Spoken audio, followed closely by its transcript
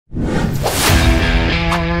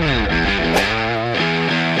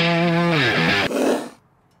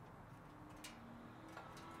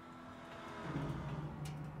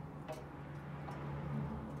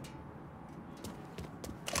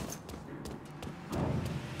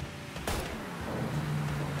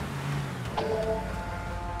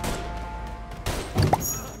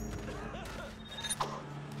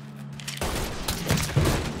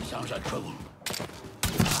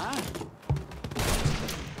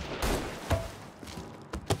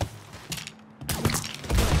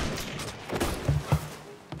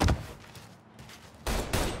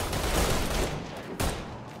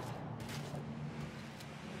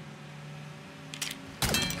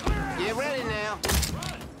now.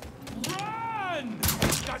 Run!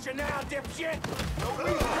 Got you now, dipshit!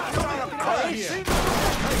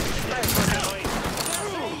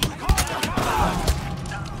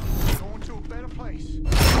 Going to a better place.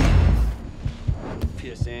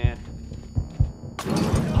 Piss and.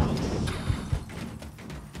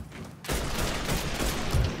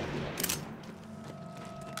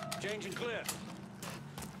 Changing clear.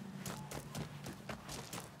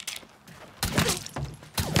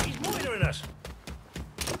 He's monitoring us.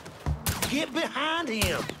 Get behind him.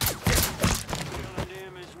 Killing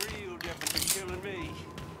him is real different than killing me.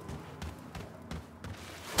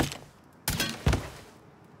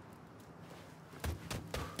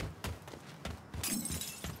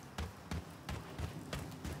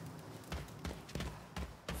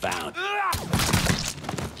 Found.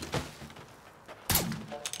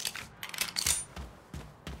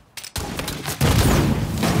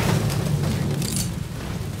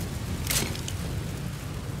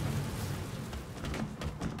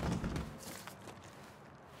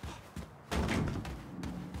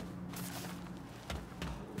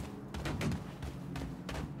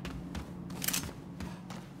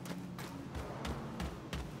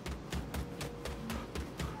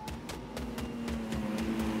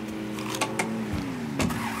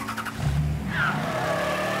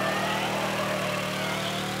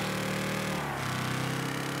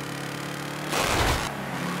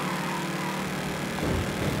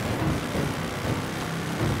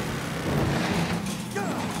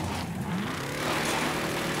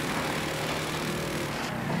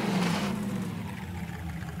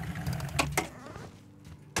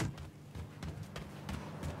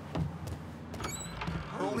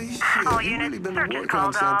 Holy shit, All you really units, been search is working on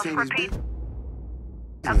called off. Santini's Repeat. business.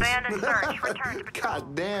 Abandoned search. Return to patrol.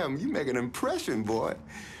 God damn, you make an impression, boy.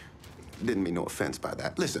 Didn't mean no offense by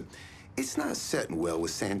that. Listen, it's not setting well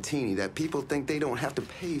with Santini that people think they don't have to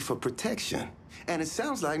pay for protection. And it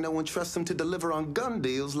sounds like no one trusts him to deliver on gun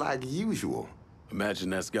deals like usual.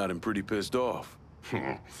 Imagine that's got him pretty pissed off.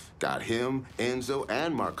 Got him, Enzo,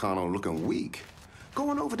 and Marcano looking weak.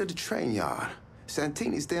 Going over to the train yard.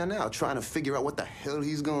 Santini's there now trying to figure out what the hell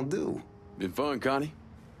he's gonna do. Been fun, Connie?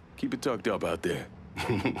 Keep it tucked up out there.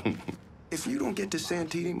 If you don't get to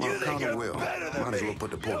Santini, Marcano will. Might as well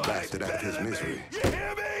put the poor bastard out of his misery. You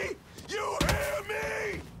hear me? You hear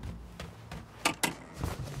me?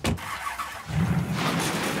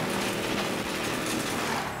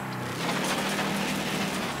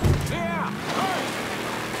 Yeah!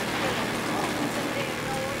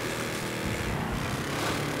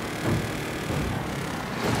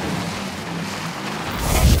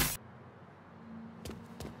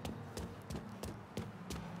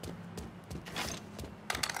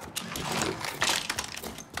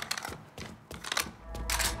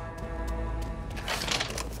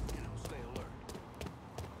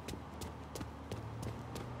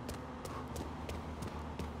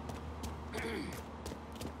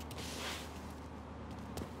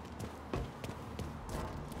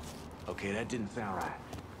 Okay, that didn't sound right.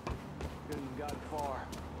 Couldn't have gotten far.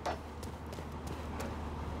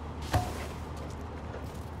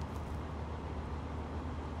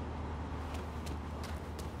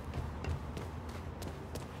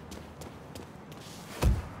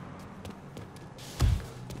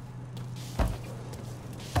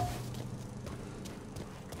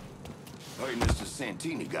 Hey, Mr.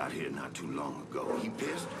 Santini got here not too long ago. He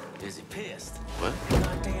pissed? Is he pissed? What?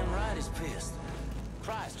 Goddamn right he's pissed.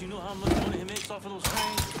 Christ, you know how much money he makes off of those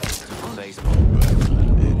trains? Facebook.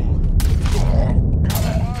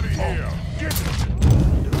 Out of here! Get it!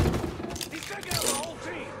 He's taking out the whole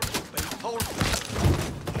team! But he told him.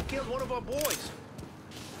 He killed one of our boys.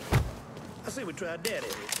 I say we tried that at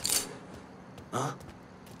it. Huh?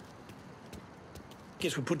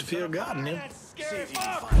 Guess we put the fear of God in him. See if you can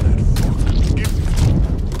Fuck! find that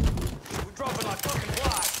We're dropping like fucking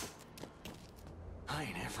flies. I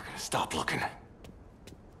ain't ever gonna stop looking.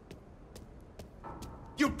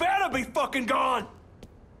 You better be fucking gone!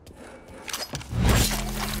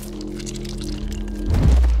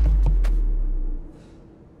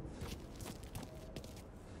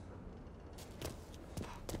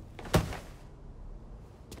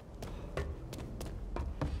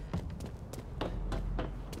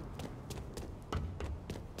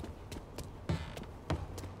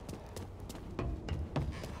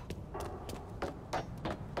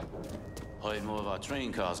 Heard more of our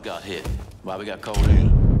train cars got hit. Why we got called in?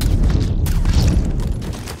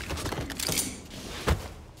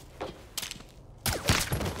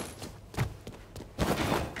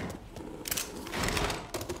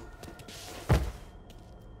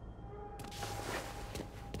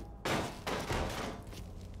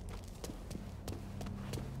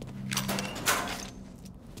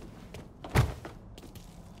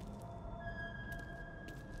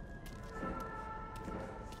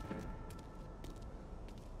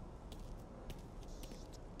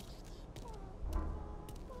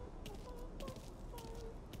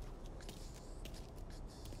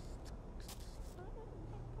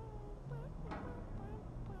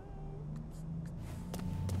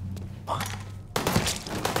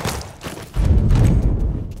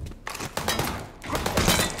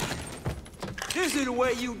 you the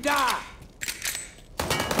way you die!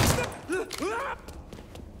 We're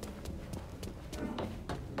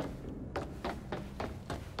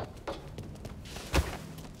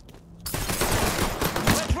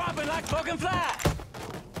dropping like fucking flies!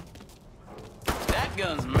 That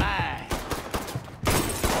gun's mine!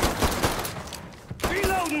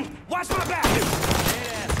 Reloading! Watch my back!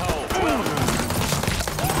 Hey, asshole!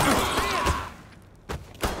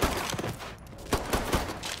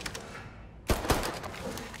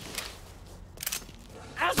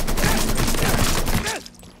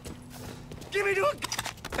 Give me to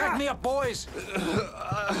Back me up, boys!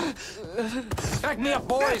 Back me up,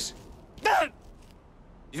 boys!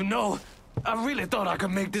 You know, I really thought I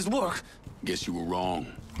could make this work. Guess you were wrong.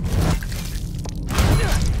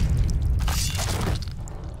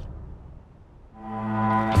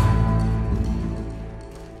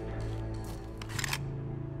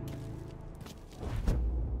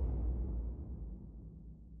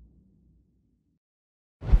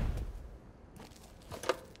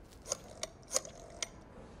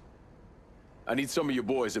 I need some of your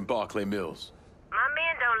boys in Barclay Mills. My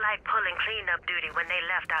men don't like pulling cleanup duty when they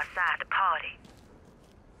left outside the party.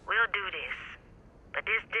 We'll do this, but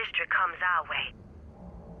this district comes our way.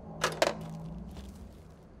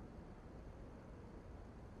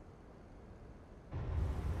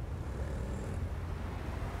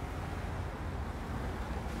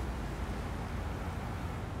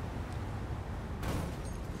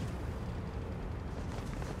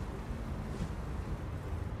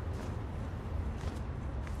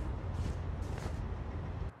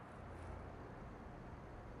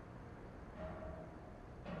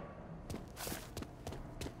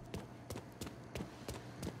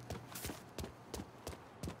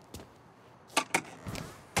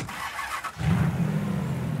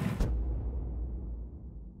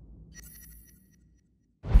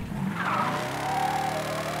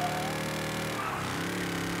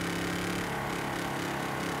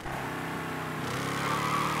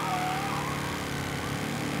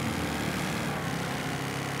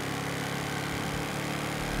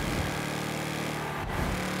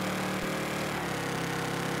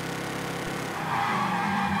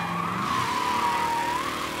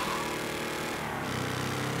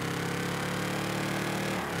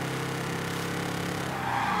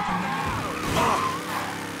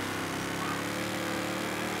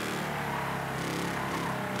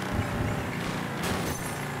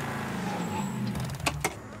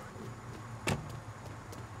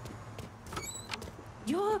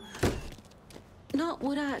 You're not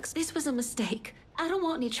what this was a mistake. I don't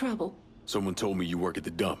want any trouble. Someone told me you work at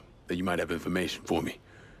the dump, that you might have information for me.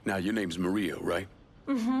 Now, your name's Maria, right?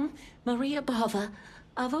 Mm-hmm. Maria Bava.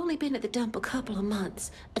 I've only been at the dump a couple of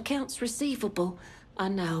months. Accounts receivable. I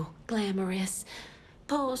know. Glamorous.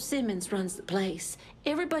 Paul Simmons runs the place.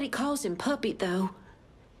 Everybody calls him Puppy, though.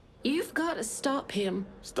 You've got to stop him.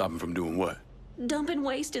 Stop him from doing what? Dumping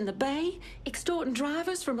waste in the bay, extorting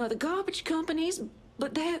drivers from other garbage companies,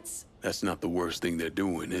 but that's... That's not the worst thing they're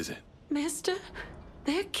doing, is it? Mister,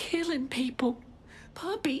 they're killing people.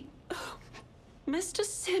 Puppy... Mr.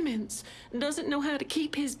 Simmons doesn't know how to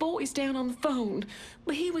keep his voice down on the phone,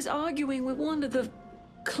 but he was arguing with one of the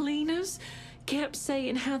cleaners, kept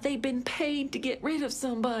saying how they'd been paid to get rid of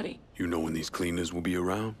somebody. You know when these cleaners will be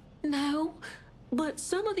around? No, but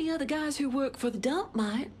some of the other guys who work for the dump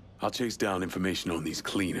might. I'll chase down information on these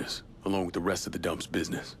cleaners, along with the rest of the dump's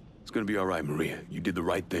business. It's gonna be all right, Maria. You did the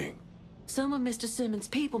right thing. Some of Mr. Simmons'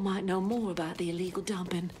 people might know more about the illegal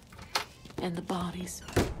dumping and the bodies.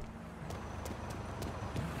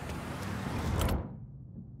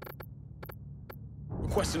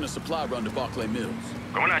 Requesting a supply run to Barclay Mills.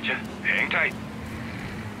 Going at you. Hang tight.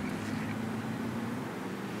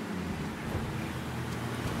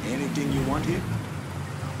 Anything you want here?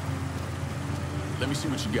 Let me see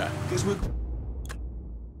what you got. Guess we're...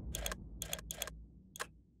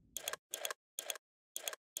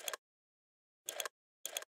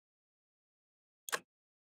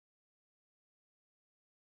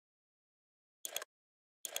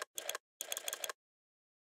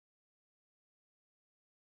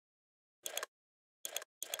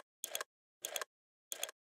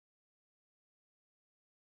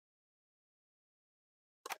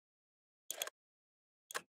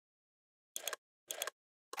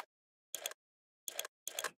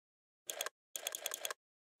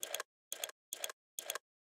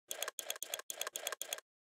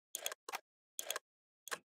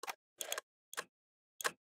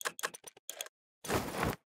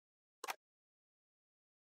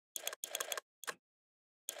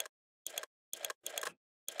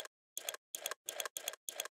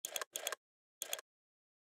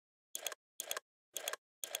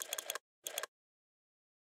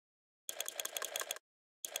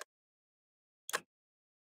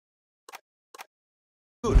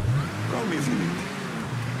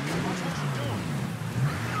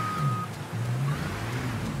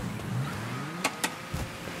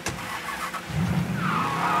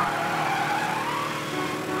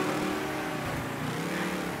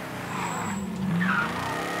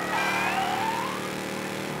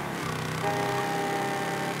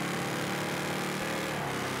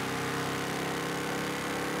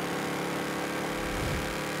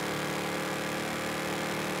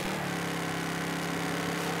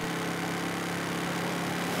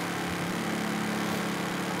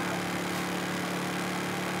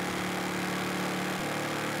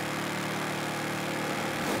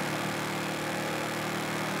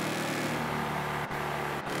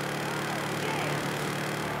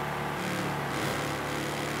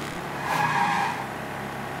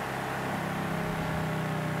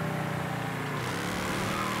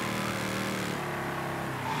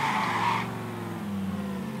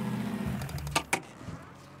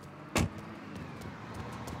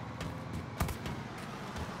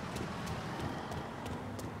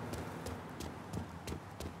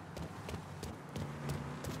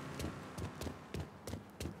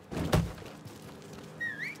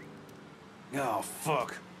 Oh,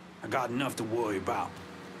 fuck. I got enough to worry about.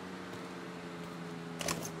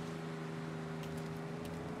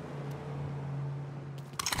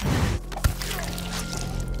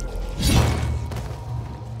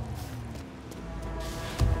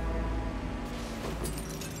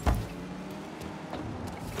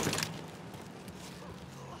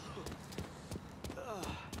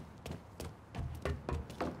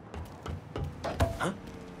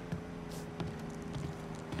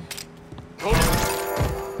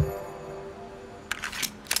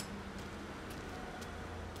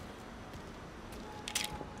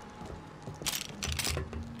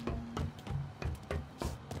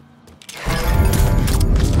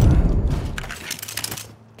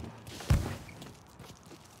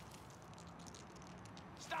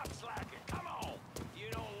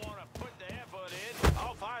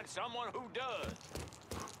 Someone who does.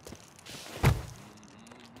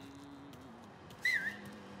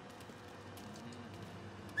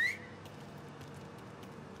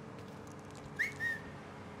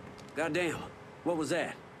 Goddamn, what was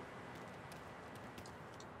that?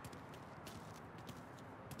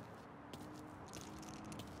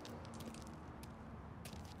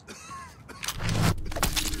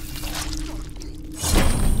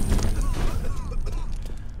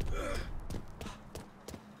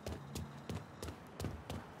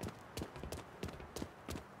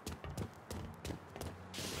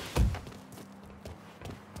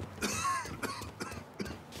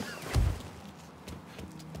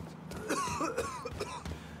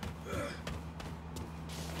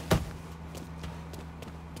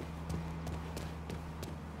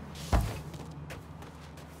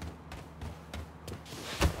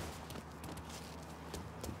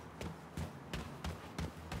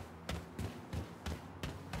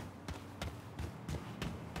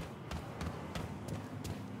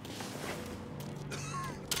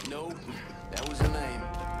 Nope, that was her name.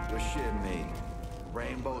 What's shit mean?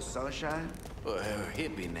 Rainbow Sunshine? Well, her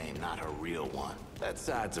hippie name, not her real one. That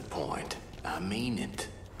side's a point. I mean it.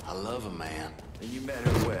 I love her, man. And you met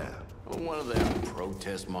her where? On one of them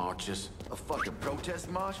protest marches. A fucking protest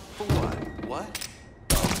march? For what? What?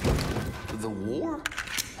 The war?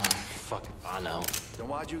 Oh, fuck if I know. Then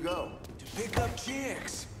why'd you go? To pick up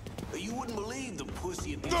chicks. You wouldn't believe the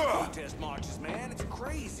pussy at these protest marches, man. It's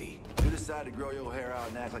crazy. You decide to grow your hair out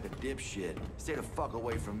and act like a dipshit. Stay the fuck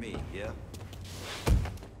away from me, yeah?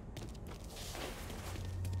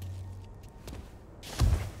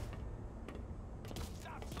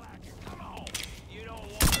 Stop slacking. Come on. You don't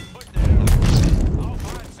want to put that. I'll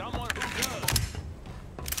find someone who does.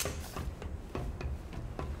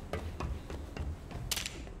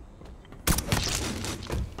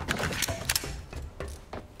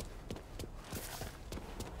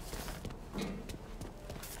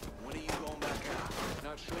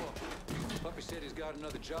 Not sure. Puppy said he's got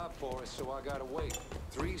another job for us, so I gotta wait.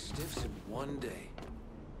 3 stiffs in 1 day.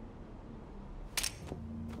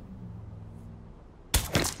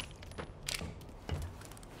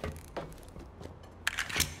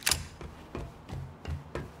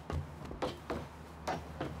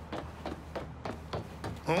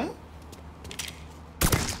 Huh?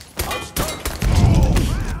 I'm stuck.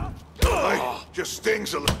 Oh, just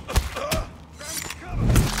stings a little.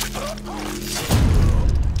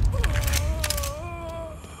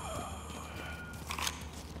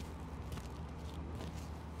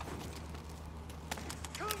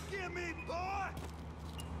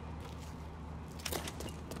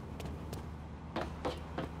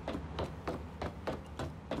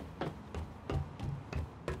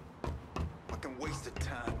 Waste of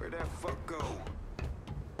time. Where'd that fuck go?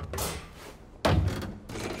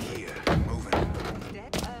 Here, moving.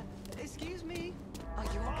 Excuse me. Are you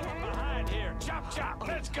Follow okay? behind here. Chop, chop.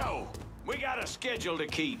 Let's go. We got a schedule to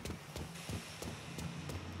keep.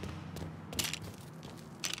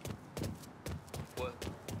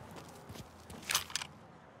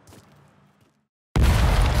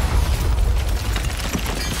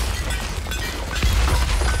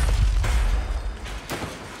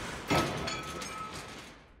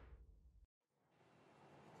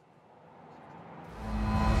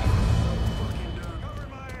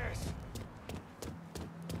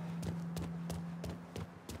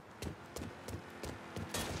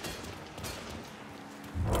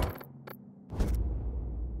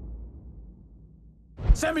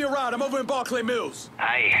 Send me a ride. I'm over in Barclay Mills.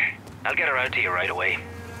 Aye. I'll get her out to you right away.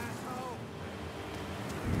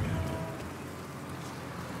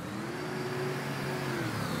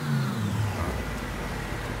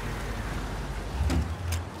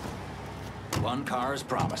 One car as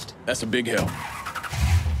promised. That's a big help.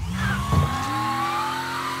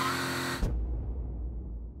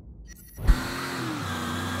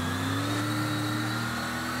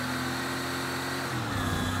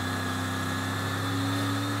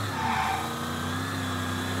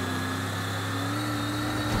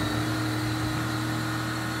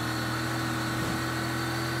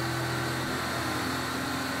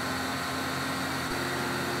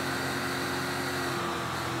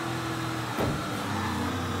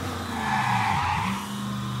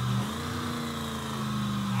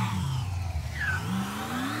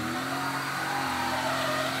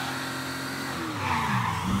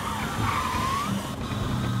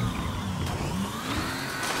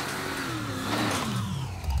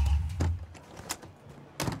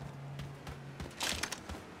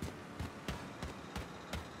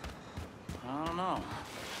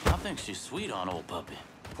 I think she's sweet on old puppy.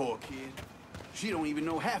 Poor kid. She don't even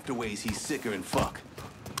know half the ways he's sicker and fuck.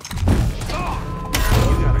 Oh!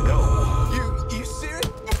 You gotta go. You serious?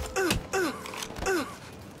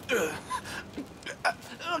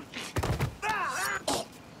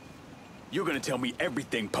 You're gonna tell me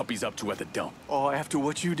everything Puppy's up to at the dump. Oh, after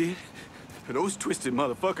what you did? Those twisted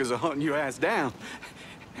motherfuckers are hunting your ass down.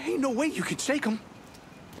 Ain't no way you can shake them.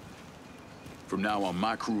 From now on,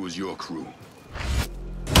 my crew is your crew.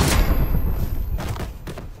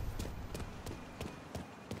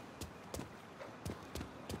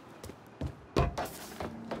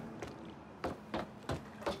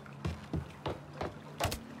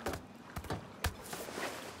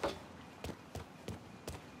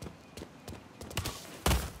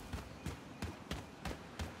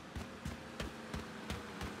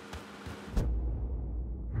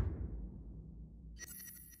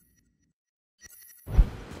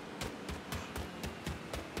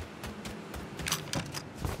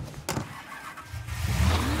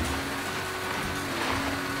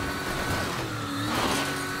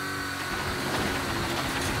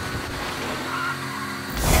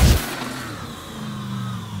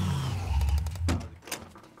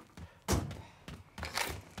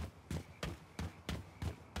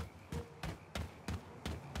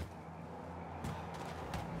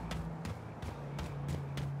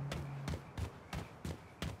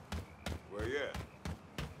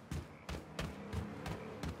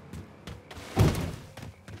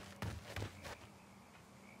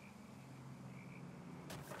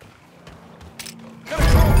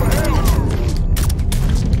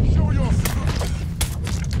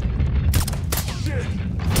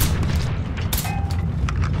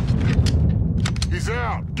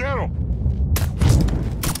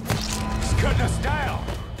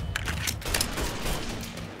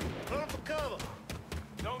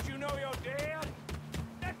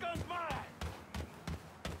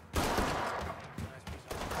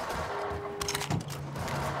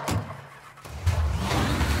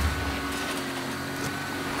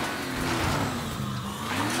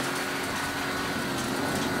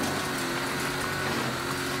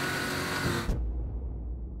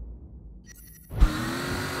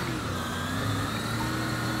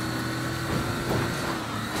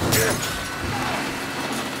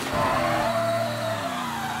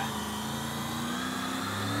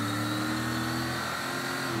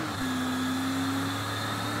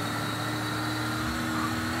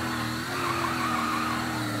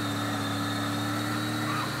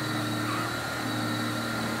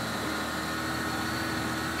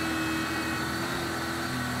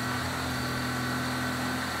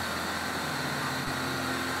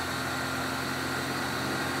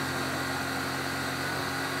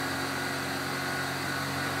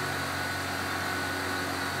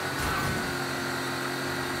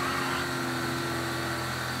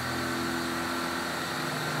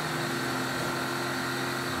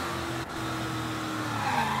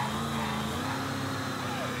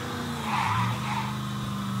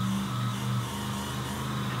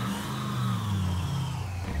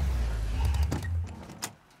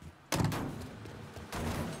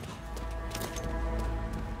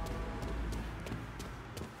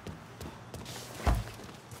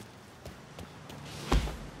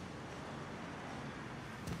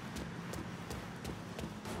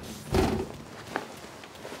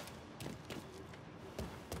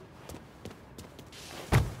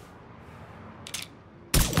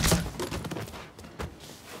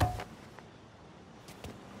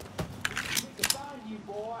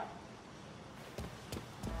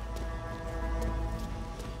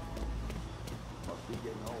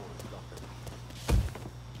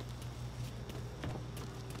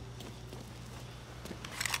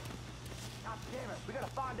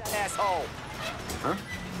 Huh?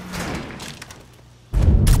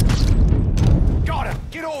 Got him!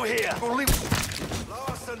 Get over here! Gonna leave.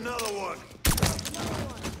 Lost another one.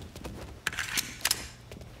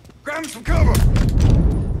 Grab him some cover!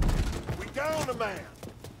 We down a man.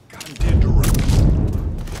 Got him dead to run.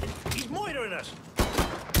 He's moitering us.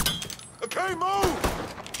 Okay, move!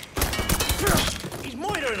 He's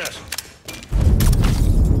moitering us.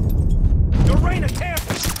 Lorena, careful!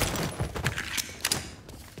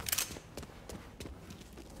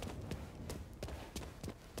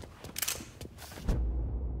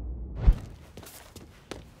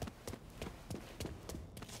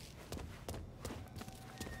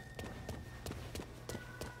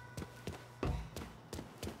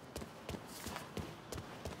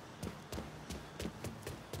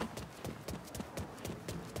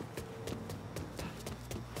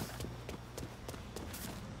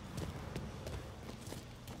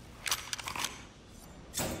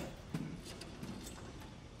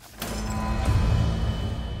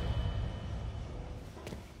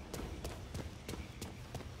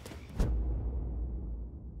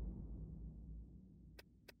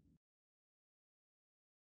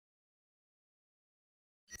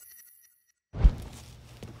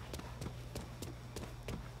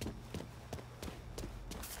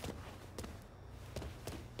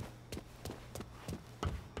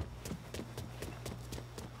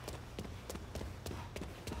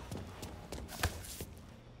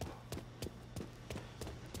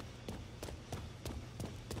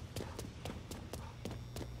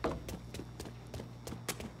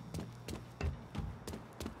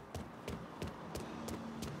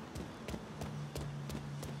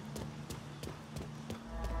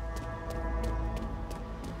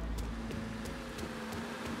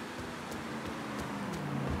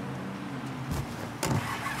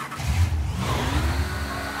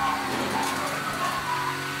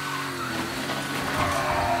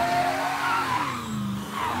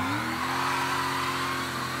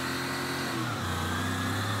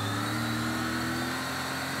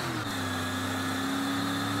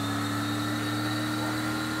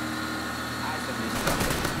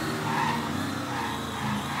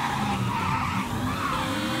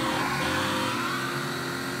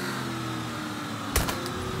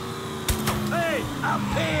 I'm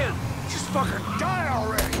paying! Just fucking die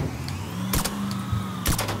already!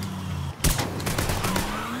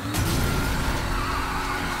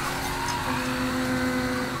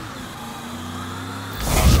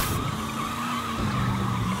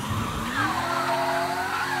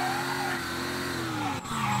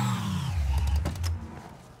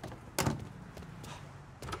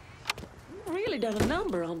 Really done a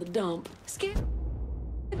number on the dump. Scared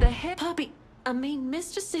the heck puppy.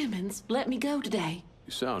 Mr. Simmons let me go today.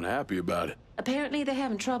 You sound happy about it. Apparently they're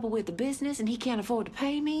having trouble with the business and he can't afford to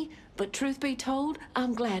pay me. But truth be told,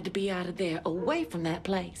 I'm glad to be out of there, away from that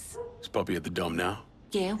place. Is Puppy at the dump now?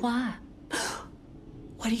 Yeah, why?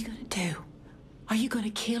 What are you gonna do? Are you gonna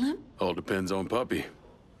kill him? All depends on Puppy.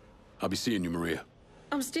 I'll be seeing you, Maria.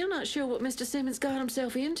 I'm still not sure what Mr. Simmons got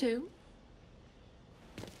himself into.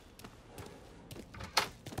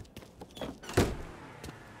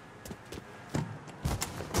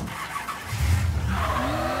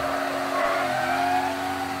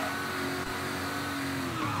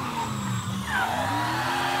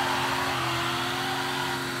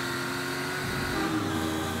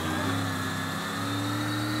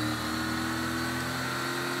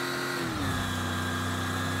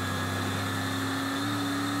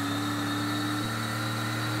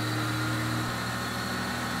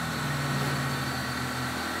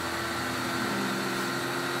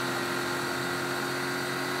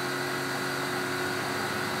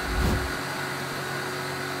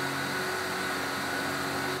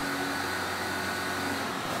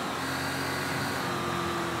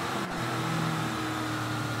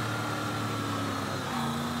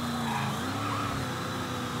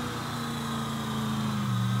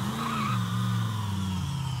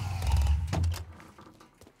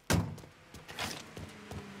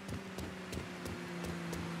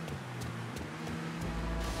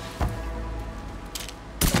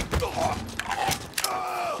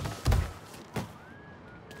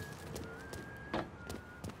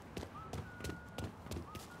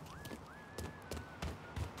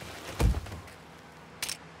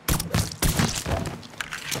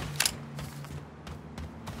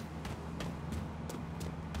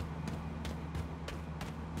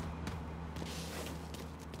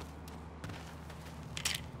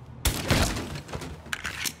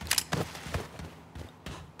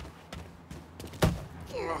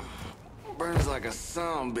 Burns like a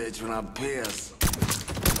son bitch when I piss.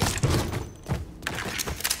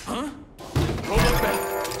 Huh? Hold on.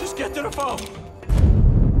 to the phone!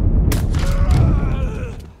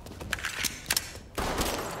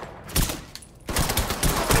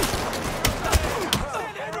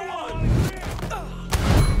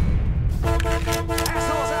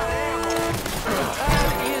 Assholes out of ammo!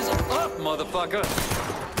 Time is up, motherfucker!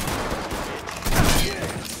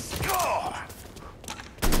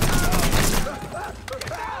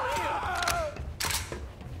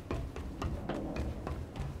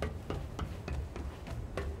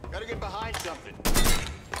 Gotta get behind something.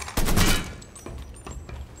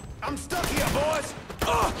 I'm stuck here, boys!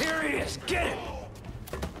 Oh, here he is! Get him!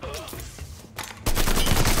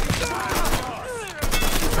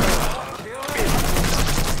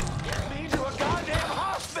 Get me to a goddamn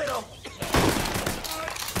hospital!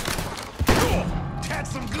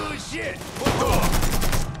 That's some good shit!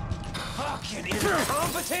 Fucking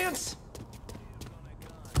incompetence!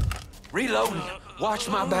 Reloading. Watch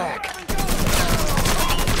my back.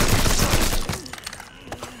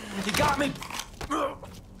 You got me?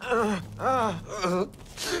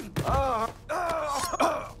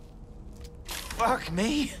 Fuck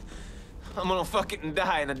me. I'm gonna fucking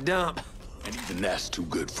die in a dump. And even that's too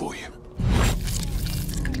good for you.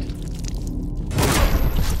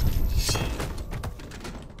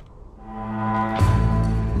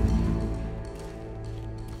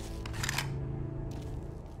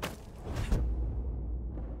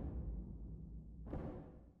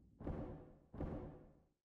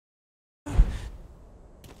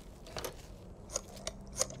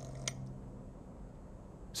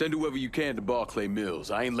 Send whoever you can to Barclay Mills.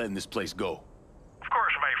 I ain't letting this place go. Of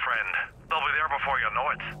course, my friend. They'll be there before you know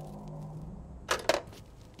it.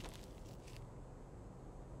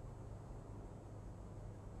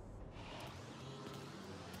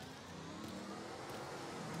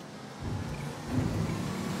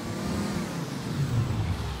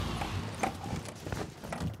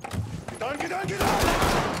 Get on!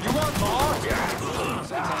 You want more?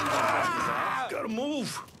 Gotta move.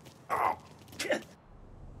 Oh.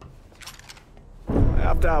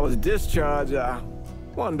 After I was discharged, I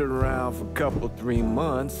wandered around for a couple, 3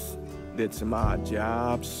 months, did some odd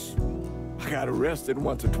jobs. I got arrested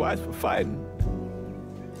once or twice for fighting.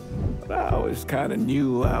 But I always kind of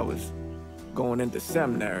knew I was going into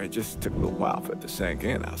seminary. It just took a little while for it to sink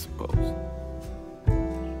in, I suppose.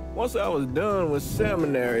 Once I was done with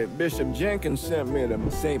seminary, Bishop Jenkins sent me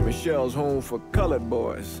to St. Michelle's Home for Colored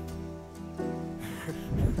Boys.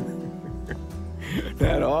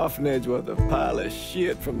 That orphanage was a pile of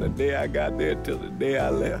shit from the day I got there till the day I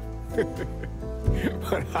left.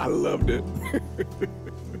 But I loved it.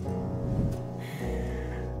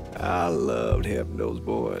 I loved helping those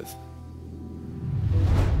boys.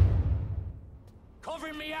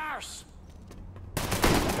 Covering me arse!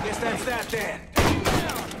 Guess that's that then.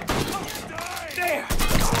 There!